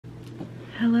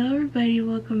Hello everybody,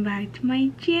 welcome back to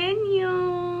my channel.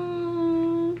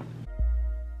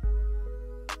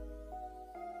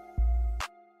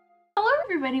 Hello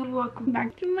everybody, welcome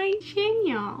back to my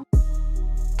channel.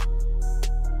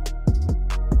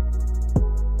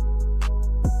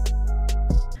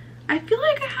 I feel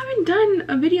like I haven't done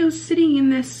a video sitting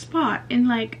in this spot in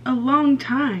like a long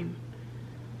time.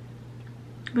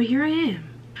 But here I am.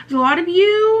 As a lot of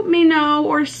you may know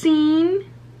or seen,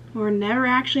 or never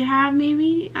actually have,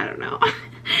 maybe, I don't know.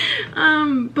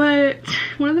 But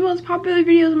one of the most popular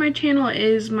videos on my channel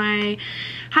is my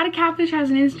how to catfish as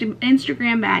an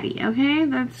Instagram baddie. Okay,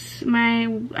 that's my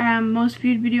most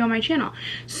viewed video on my channel.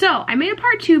 So I made a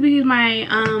part 2 because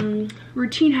my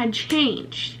routine had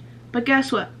changed. But guess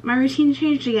what? My routine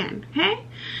changed again. Okay,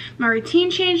 my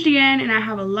routine changed again, and I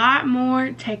have a lot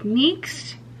more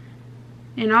techniques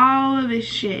and all of this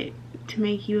shit to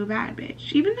make you a bad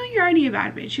bitch. Even though you're already a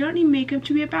bad bitch, you don't need makeup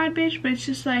to be a bad bitch, but it's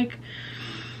just like,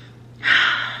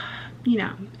 you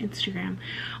know, Instagram.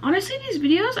 Honestly, these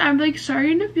videos, I'm like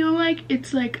starting to feel like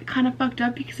it's like kind of fucked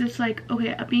up, because it's like,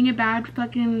 okay, being a bad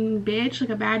fucking bitch, like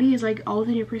a baddie, is like all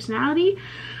within your personality,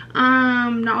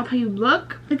 not with how you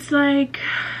look. It's like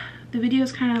the video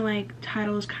is kind of like,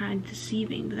 title is kind of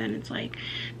deceiving, but then it's like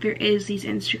there is these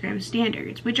Instagram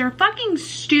standards, which are fucking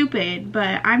stupid,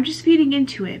 but I'm just feeding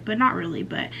into it, but not really.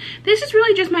 But this is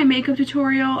really just my makeup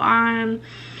tutorial on,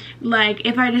 like,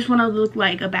 if I just want to look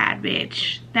like a bad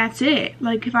bitch, that's it.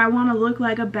 Like, if I want to look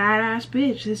like a badass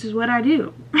bitch, this is what I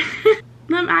do.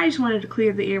 I just wanted to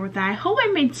clear the air with that. I hope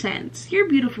I made sense. You're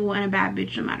beautiful and a bad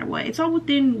bitch no matter what. It's all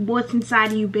within what's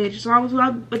inside of you, bitch.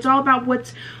 It's all about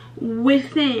what's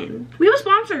within. We have a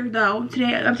sponsor though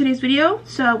today of today's video,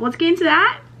 so let's get into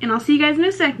that, and I'll see you guys in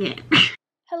a second.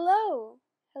 Hello,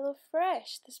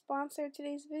 HelloFresh. The sponsor of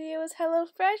today's video is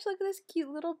HelloFresh. Look at this cute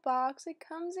little box it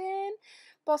comes in.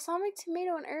 Balsamic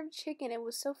tomato and herb chicken. It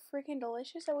was so freaking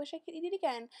delicious. I wish I could eat it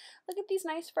again. Look at these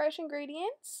nice fresh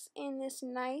ingredients in this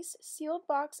nice sealed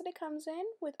box that it comes in,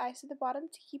 with ice at the bottom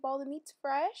to keep all the meats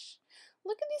fresh.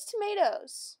 Look at these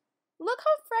tomatoes. Look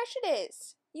how fresh it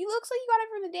is. You looks like you got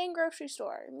it from the dang grocery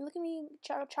store. I mean, look at me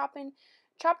chopping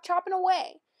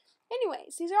away.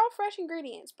 Anyways, these are all fresh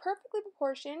ingredients, perfectly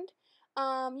proportioned.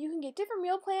 You can get different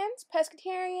meal plans,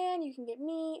 pescatarian. You can get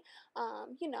meat.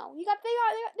 You know, they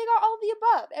got all of the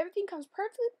above. Everything comes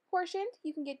perfectly proportioned.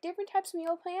 You can get different types of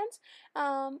meal plans.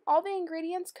 All the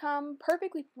ingredients come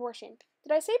perfectly proportioned.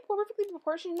 Did I say perfectly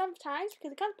proportioned enough times?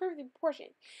 Because it comes perfectly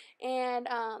proportioned, and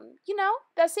you know,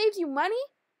 that saves you money.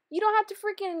 You don't have to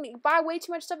freaking buy way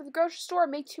too much stuff at the grocery store,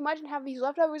 make too much, and have these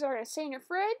leftovers that are going to stay in your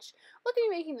fridge. Look at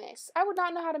me making this. I would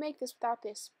not know how to make this without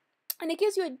this. And it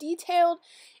gives you a detailed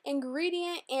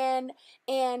ingredient and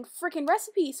freaking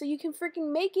recipe, so you can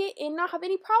freaking make it and not have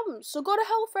any problems. So go to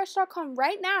HelloFresh.com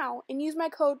right now and use my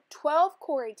code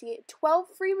 12Korie to get 12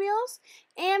 free meals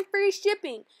and free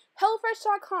shipping.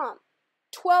 HelloFresh.com,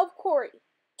 12Korie,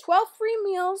 12 free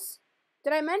meals.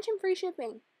 Did I mention free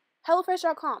shipping?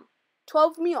 HelloFresh.com.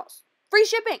 12 meals. Free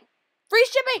shipping. Free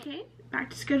shipping. Okay, back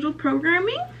to scheduled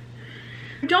programming.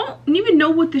 I don't even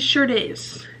know what this shirt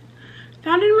is.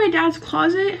 Found it in my dad's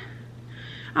closet.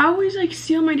 I always like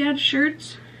steal my dad's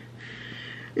shirts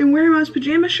and wear him as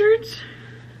pajama shirts.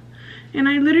 And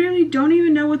I literally don't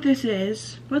even know what this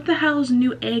is. What the hell is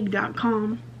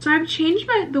newegg.com? So I've changed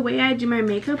the way I do my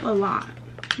makeup a lot.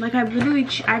 Like, I've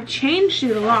changed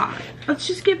it a lot. Let's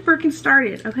just get freaking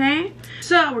started, okay?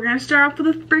 So, we're gonna start off with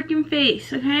the freaking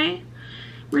face, okay?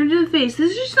 We're gonna do the face.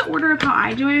 This is just the order of how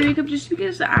I do my makeup, just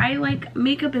because I like,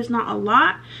 makeup is not a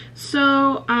lot.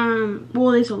 So,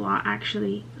 well, it is a lot,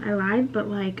 actually. I lied, but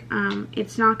like,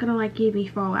 it's not gonna like give me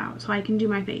fallout. So I can do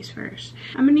my face first.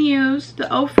 I'm gonna use the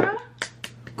Ofra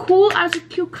Cool as a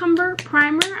Cucumber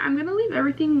Primer. I'm gonna leave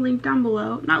everything linked down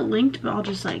below. Not linked, but I'll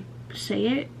just like say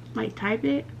it. Like type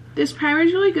it. This primer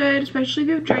is really good, especially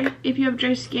if you have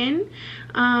dry skin,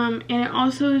 and it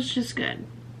also is just good.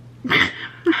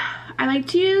 I like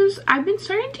to use, I've been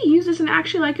starting to use this and I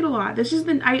actually like it a lot. This is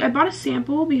I bought a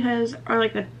sample because, or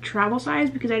like a travel size,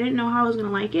 because I didn't know how I was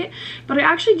gonna like it, but I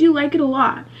actually do like it a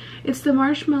lot. It's the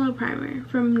Marshmallow Primer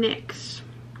from NYX,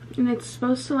 and it's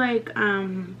supposed to like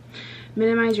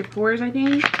minimize your pores, I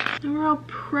think. And we're all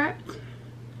prepped.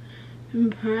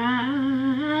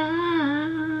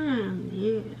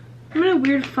 Yeah. I'm in a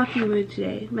weird fucking mood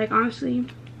today. Like, honestly,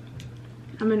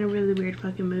 I'm in a really weird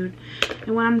fucking mood.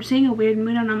 And when I'm saying a weird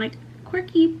mood, and I'm like,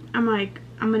 quirky, I'm like,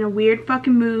 I'm in a weird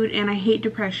fucking mood and I hate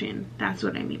depression. That's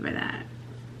what I mean by that.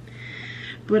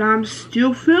 But I'm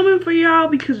still filming for y'all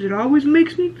because it always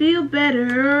makes me feel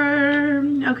better.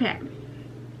 Okay.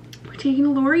 We're taking the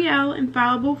L'Oreal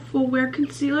Infallible Full Wear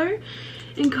Concealer.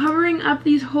 and covering up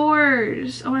these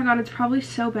pores. Oh my god, it's probably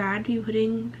so bad to be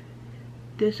putting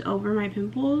this over my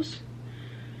pimples.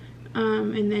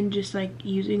 And then just like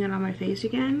using it on my face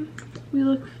again. We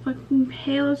look fucking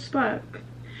pale as fuck.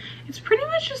 It's pretty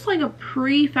much just like a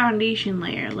pre-foundation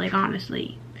layer, like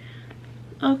honestly.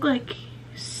 I look like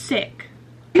sick.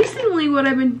 Recently what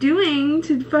I've been doing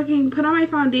to fucking put on my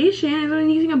foundation is I'm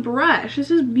using a brush. This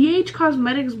is BH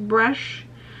Cosmetics brush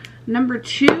number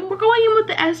 2. We're going in with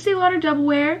the Estee Lauder Double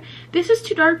Wear. This is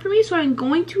too dark for me, so I'm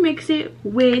going to mix it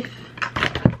with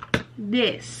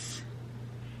this.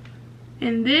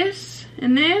 And this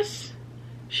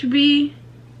should be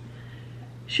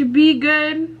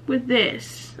good with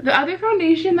this. The other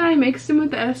foundation that I mixed in with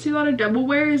the Estee Lauder Double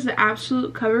Wear is the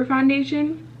Absolute Cover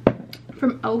Foundation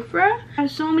from Ofra. I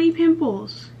have so many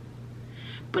pimples,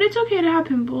 but it's okay to have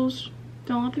pimples.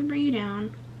 Don't let them bring you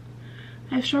down.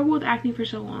 I've struggled with acne for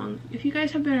so long. If you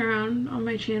guys have been around on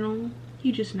my channel,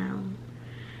 you just know.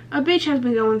 A bitch has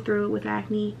been going through it with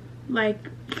acne, like,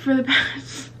 for the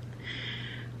past,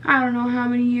 I don't know how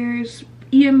many years.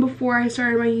 Even before I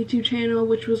started my YouTube channel,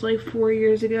 which was like 4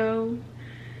 years ago.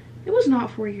 It was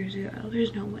not 4 years ago.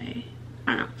 There's no way.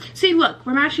 I don't know. See, look,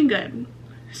 we're matching good.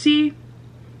 See?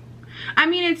 I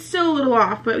mean, it's still a little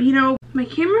off, but you know, my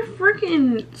camera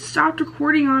freaking stopped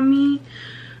recording on me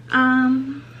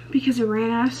because it ran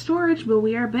out of storage, but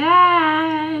we are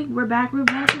back. We're back.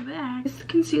 It's the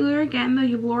concealer again,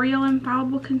 the L'Oreal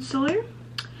Infallible Concealer,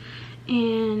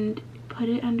 and put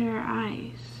it under our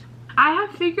eyes. I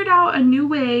have figured out a new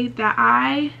way that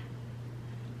I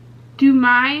do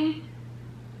my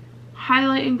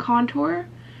highlight and contour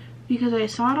because I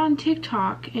saw it on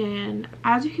TikTok, and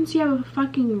as you can see, I have a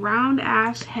fucking round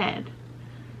ass head.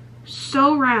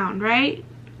 So round, right?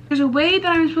 There's a way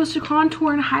that I'm supposed to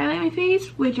contour and highlight my face,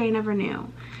 which I never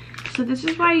knew. So this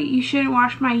is why you shouldn't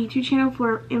watch my YouTube channel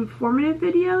for informative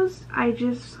videos. I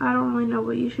don't really know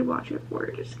what you should watch it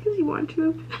for, just because you want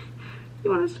to.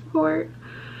 You want to support.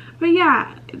 But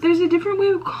yeah, there's a different way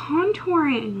of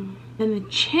contouring. And the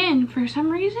chin, for some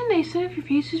reason, they said if your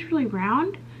face is really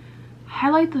round,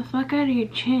 highlight the fuck out of your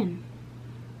chin.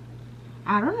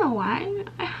 I don't know why.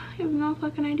 I have no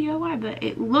fucking idea why, but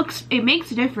it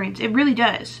makes a difference. It really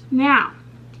does. Now,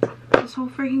 this whole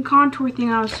freaking contour thing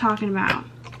I was talking about.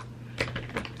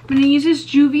 I'm gonna use this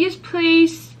Juvia's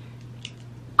Place.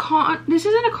 This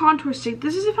isn't a contour stick.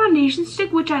 This is a foundation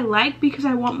stick, which I like because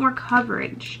I want more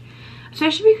coverage.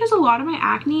 Especially because a lot of my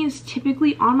acne is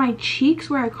typically on my cheeks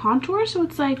where I contour, so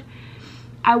it's like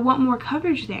I want more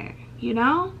coverage there, you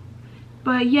know?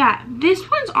 But yeah, this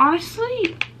one's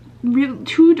honestly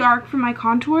too dark for my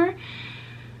contour,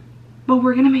 but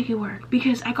we're gonna make it work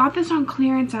because I got this on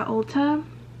clearance at Ulta,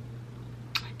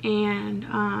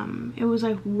 and it was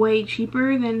like way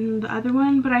cheaper than the other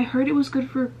one, but I heard it was good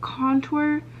for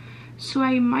contour, so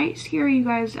I might scare you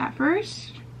guys at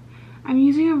first. I'm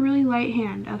using a really light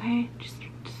hand, okay? Just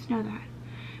know that.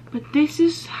 But this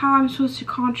is how I'm supposed to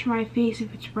contour my face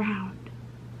if it's round.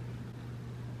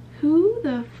 Who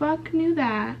the fuck knew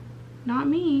that? Not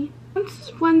me. Once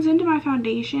this blends into my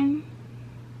foundation,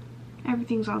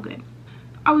 everything's all good.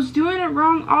 I was doing it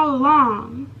wrong all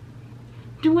along.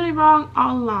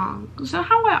 So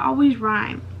how I always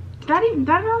rhyme. I don't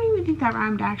even think that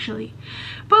rhymed actually.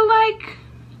 But like,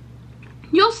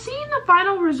 you'll see in the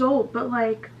final result, but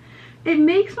like, it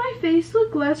makes my face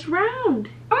look less round.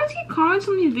 I always get comments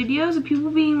on these videos of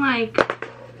people being like,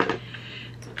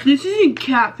 this isn't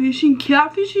catfishing.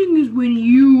 Catfishing is when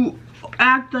you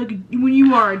act like when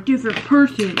you are a different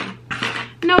person.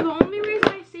 No, the only reason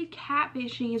I say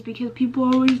catfishing is because people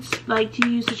always like to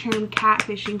use the term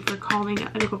catfishing for calling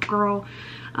like a girl,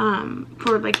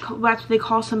 for like, that's what they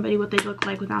call somebody what they look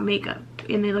like without makeup,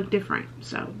 and they look different.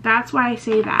 So that's why I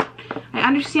say that. I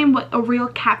understand what a real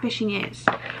catfishing is.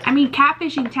 I mean,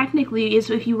 catfishing technically is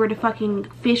if you were to fucking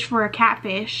fish for a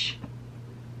catfish,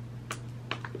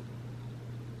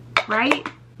 right?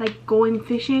 Like going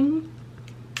fishing.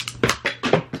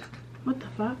 What the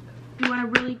fuck? If you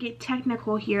want to really get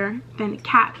technical here, then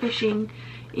catfishing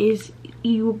is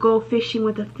you go fishing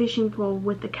with a fishing pole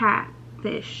with the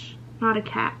catfish, not a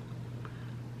cat.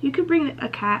 You could bring a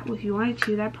cat if you wanted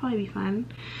to. That'd probably be fun.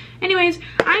 Anyways,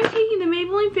 I'm taking the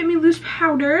Maybelline Fit Me Loose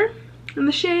Powder in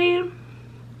the shade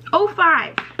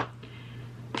 05.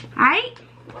 Alright?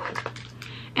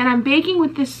 And I'm baking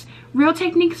with this Real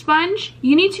Technique sponge.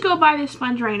 You need to go buy this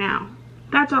sponge right now.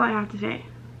 That's all I have to say.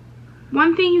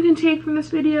 One thing you can take from this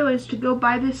video is to go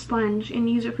buy this sponge and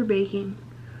use it for baking.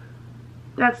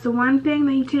 That's the one thing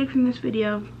that you take from this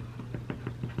video.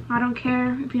 I don't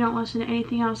care if you don't listen to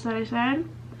anything else that I said,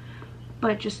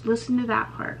 but just listen to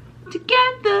that part.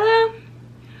 Together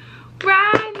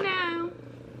right now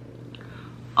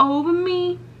over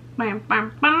me. Bam,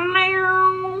 bam, bam,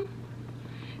 bam.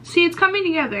 See, it's coming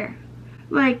together.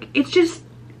 Like, it's just,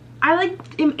 I like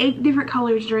 8 different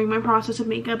colors during my process of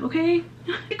makeup, okay?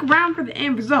 Stick around for the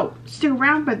end result. Stick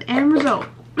around for the end result.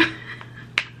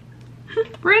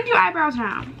 We're gonna do eyebrows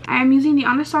now. I am using the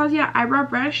Anastasia eyebrow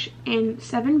brush in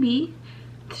 7B.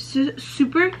 This is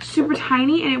super, super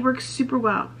tiny and it works super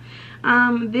well.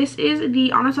 This is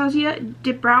the Anastasia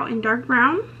Dip Brow in dark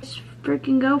brown. Let's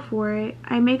freaking go for it.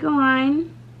 I make a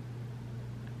line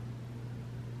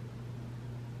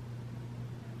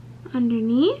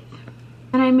underneath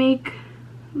and I make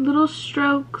little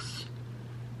strokes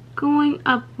going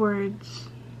upwards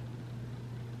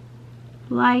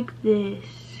like this.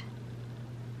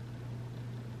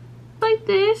 Like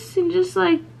this, and just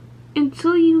like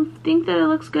until you think that it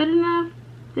looks good enough,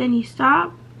 then you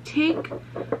stop. Take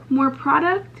more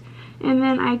product and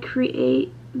then I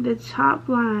create the top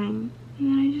line and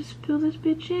then I just fill this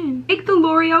bitch in. Take the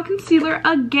L'Oreal concealer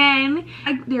again.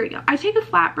 There we go. I take a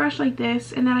flat brush like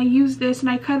this and then I use this and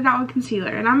I cut it out with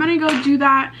concealer, and I'm gonna go do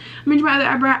that. I'm gonna do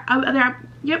my other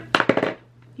yep,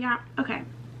 yeah, okay,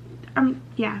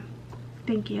 yeah,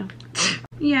 thank you.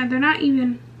 Yeah, they're not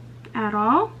even at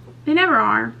all. They never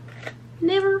are.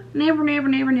 Never, never, never,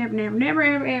 never, never, never, never,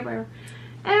 ever, ever,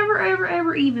 ever, ever,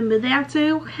 ever even, but that's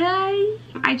okay.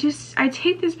 I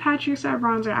take this Patrick Star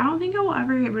bronzer. I don't think I will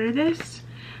ever get rid of this.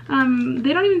 They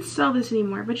don't even sell this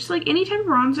anymore, but just like any type of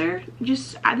bronzer,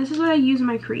 just this is what I use in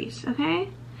my crease, okay?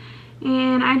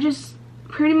 And I just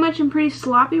pretty much am pretty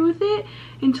sloppy with it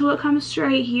until it comes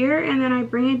straight here, and then I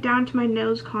bring it down to my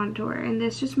nose contour, and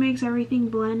this just makes everything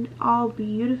blend all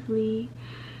beautifully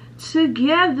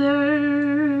together.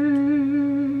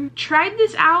 Tried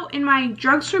this out in my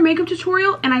drugstore makeup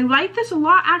tutorial and I like this a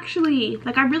lot, actually.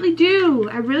 Like, I really do.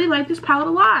 I really like this palette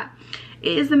a lot.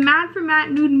 It is the Mad for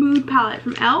Matte Nude Mood palette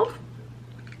from e.l.f.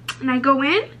 And I go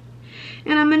in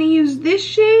and I'm gonna use this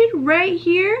shade right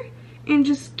here and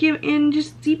just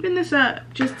deepen this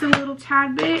up just a little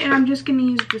tad bit, and I'm just gonna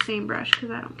use the same brush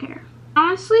because I don't care.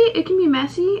 Honestly, it can be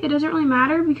messy. It doesn't really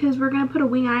matter because we're gonna put a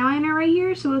wing eyeliner right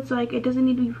here, so it's like it doesn't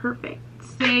need to be perfect.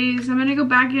 Stays. I'm gonna go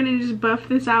back in and just buff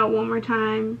this out one more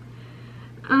time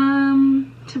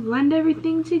to blend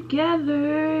everything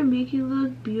together, make it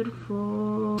look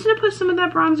beautiful. I'm just gonna put some of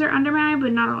that bronzer under my eye,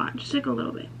 but not a lot, just like a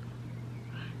little bit,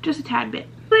 just a tad bit.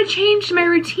 But I changed my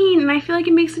routine and I feel like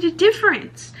it makes such a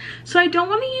difference. So I don't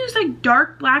want to use like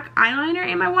dark black eyeliner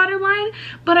in my waterline,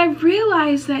 but I've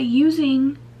realized that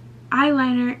using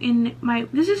eyeliner in my,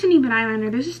 this isn't even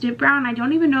eyeliner, this is dip brow, and I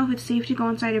don't even know if it's safe to go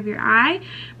inside of your eye,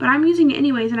 but I'm using it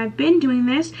anyways, and I've been doing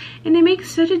this and it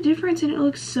makes such a difference and it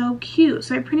looks so cute.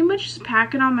 So I pretty much just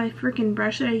pack it on my freaking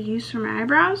brush that I use for my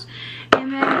eyebrows,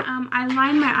 and then I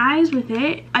line my eyes with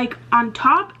it, like on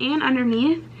top and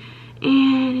underneath,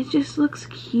 and it just looks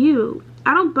cute.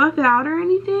 I don't buff it out or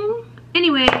anything.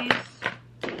 Anyways,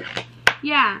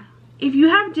 yeah, if you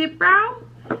have dip brow,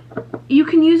 you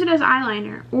can use it as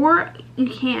eyeliner, or you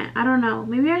can't. I don't know.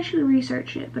 Maybe I should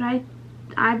research it, but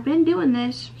I've been doing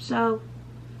this, so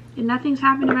and nothing's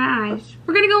happened to my eyes.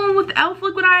 We're gonna go in with e.l.f.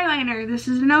 liquid eyeliner. This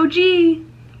is an OG.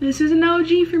 This is an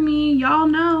OG for me. Y'all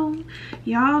know.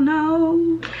 Y'all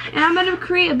know. And I'm gonna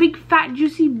create a big, fat,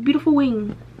 juicy, beautiful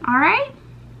wing. All right?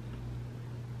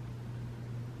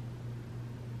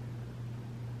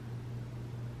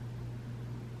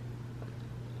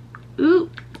 Ooh.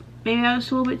 Maybe that was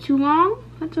a little bit too long.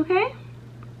 That's okay.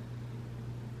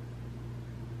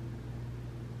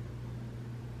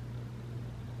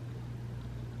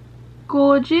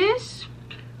 Gorgeous.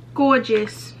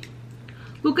 Gorgeous.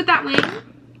 Look at that wing.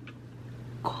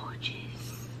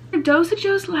 Gorgeous.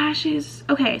 Dosage lashes.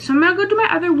 Okay, so I'm gonna go do my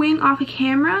other wing off of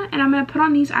camera and I'm gonna put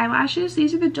on these eyelashes.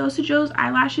 These are the Dosage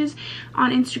eyelashes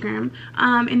on Instagram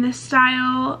in the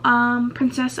style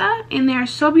Princessa, and they are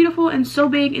so beautiful and so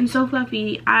big and so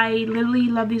fluffy. I literally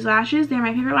love these lashes. They're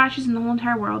my favorite lashes in the whole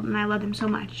entire world and I love them so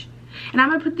much. And I'm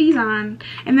gonna put these on,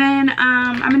 and then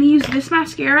I'm gonna use this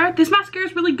mascara. This mascara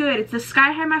is really good. It's the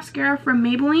Sky High mascara from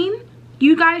Maybelline.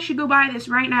 You guys should go buy this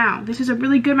right now. This is a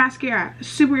really good mascara,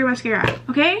 super good mascara,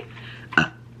 okay?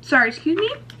 Sorry, excuse me.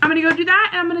 I'm gonna go do that,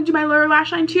 and I'm gonna do my lower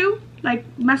lash line too, like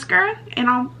mascara, and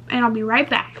I'll be right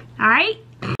back, all right?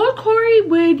 Old Korie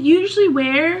would usually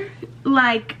wear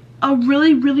like a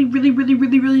really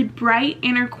bright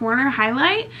inner corner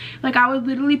highlight. Like I would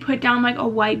literally put down like a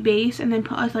white base and then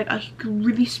put like a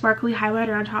really sparkly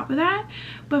highlighter on top of that.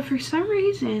 But for some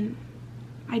reason,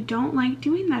 I don't like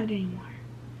doing that anymore.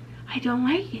 I don't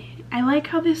like it. I like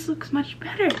how this looks much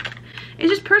better. It's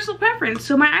just personal preference.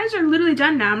 So my eyes are literally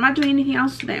done now. I'm not doing anything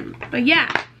else to them. But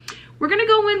yeah, We're gonna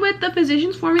go in with the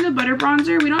Physicians Formula Butter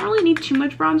Bronzer. We don't really need too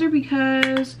much bronzer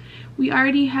because we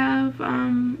already have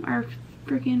our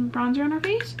freaking bronzer on our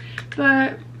face.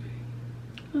 But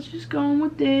let's just go in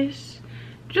with this.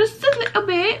 Just a little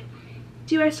bit.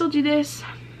 Do I still do this?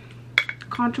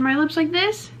 Contour my lips like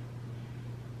this.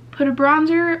 Put a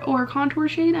bronzer or a contour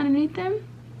shade underneath them.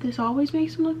 This always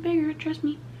makes them look bigger, trust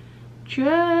me.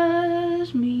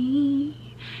 Trust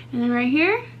me. And then right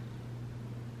here.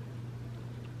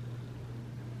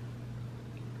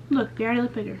 Look, they already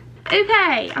look bigger.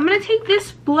 Okay, I'm gonna take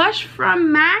this blush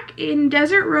from MAC in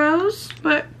Desert Rose,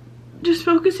 but just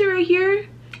focus it right here,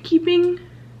 keeping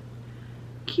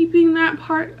that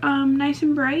part nice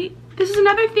and bright. This is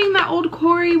another thing that old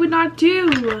Korie would not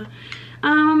do.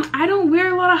 I don't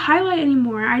wear a lot of highlight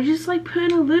anymore. I just like put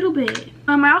in a little bit.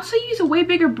 I also use a way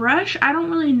bigger brush. I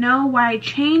don't really know why I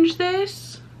changed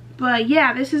this, but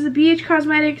yeah, this is the BH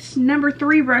Cosmetics number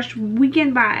 3 brush,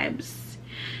 Weekend Vibes.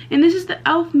 And this is the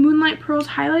e.l.f. Moonlight Pearls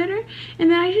highlighter. And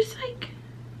then I just like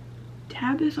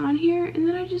dab this on here, and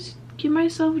then I just give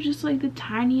myself just like the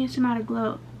tiniest amount of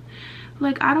glow.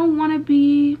 Like, I don't want to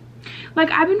be,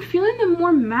 like, I've been feeling the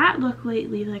more matte look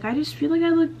lately. Like, I just feel like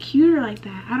I look cuter like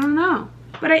that. I don't know.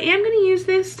 But I am going to use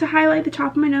this to highlight the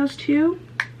top of my nose too.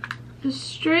 The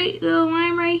straight little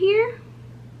line right here.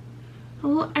 A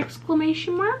little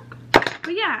exclamation mark.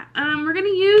 But yeah, we're going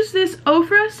to use this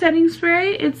Ofra setting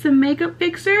spray. It's the makeup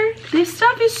fixer. This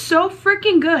stuff is so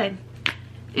freaking good.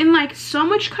 And like, so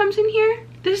much comes in here.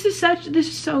 This is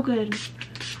so good.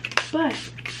 But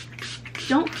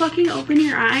don't fucking open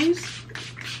your eyes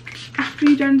after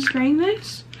you're done spraying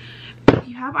this if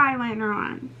you have eyeliner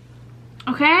on,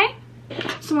 okay?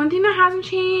 So one thing that hasn't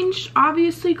changed,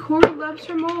 obviously Korie loves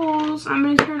her moles. I'm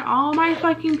gonna turn all my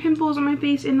fucking pimples on my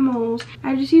face into moles.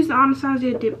 I just used the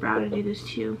Anastasia dip brow to do this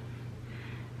too.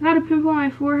 I got a pimple on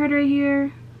my forehead right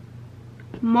here.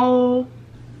 Mole.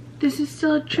 This is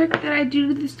still a trick that I do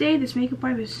to this day. This makeup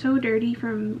wipe is so dirty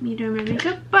from me doing my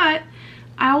makeup, but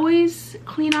I always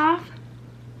clean off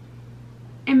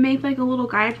and make like a little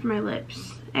guide for my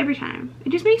lips every time.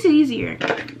 It just makes it easier.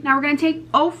 Now we're gonna take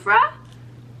Ofra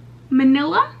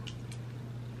Manila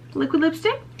liquid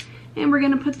lipstick, and we're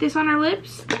gonna put this on our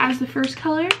lips as the first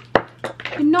color.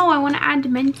 You know, I want to add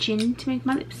dimension to make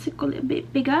my lips look a little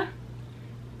bit bigger,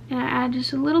 and I add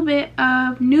just a little bit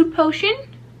of Nude Potion.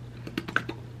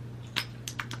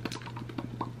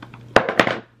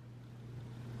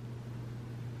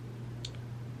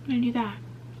 I'm gonna do that.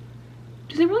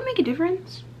 Does it really make a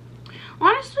difference?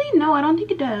 Honestly, no, I don't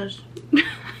think it does. I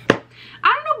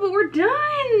don't know, but we're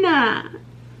done.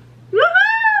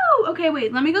 Woohoo! Okay,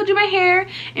 wait, let me go do my hair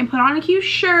and put on a cute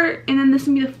shirt, and then this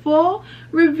will be the full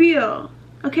reveal.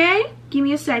 Okay? Give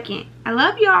me a second. I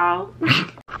love y'all.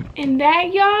 And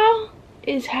that, y'all,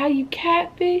 is how you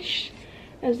catfish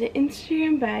as an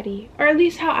Instagram baddie. Or at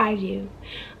least how I do.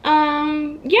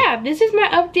 Yeah, this is my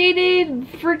updated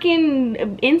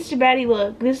freaking Insta baddie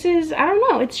look. This is, I don't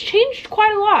know, it's changed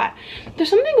quite a lot. There's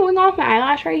something going on with my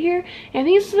eyelash right here, and I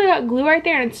think it's got glue right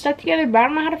there and it's stuck together, but I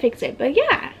don't know how to fix it. But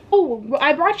yeah. Oh,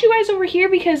 I brought you guys over here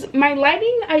because my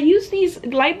lighting, I use these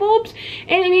light bulbs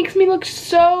and it makes me look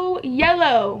so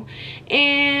yellow.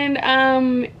 And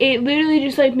it literally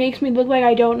just like makes me look like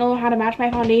I don't know how to match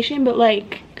my foundation, but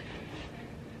like,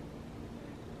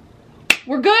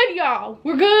 we're good, y'all.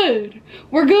 We're good.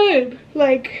 We're good.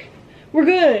 Like, we're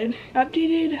good.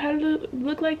 Updated how to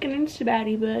look like an Insta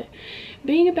baddie, but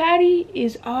being a baddie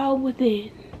is all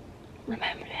within.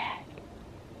 Remember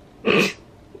that.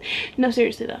 No,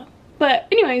 seriously though. But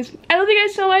anyways, I love you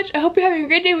guys so much. I hope you're having a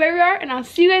great day wherever you are, and I'll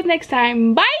see you guys next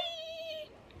time. Bye.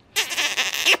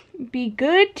 Be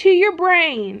good to your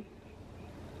brain.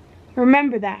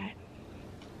 Remember that.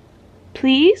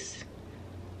 Please.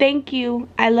 Thank you.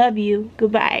 I love you.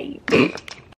 Goodbye.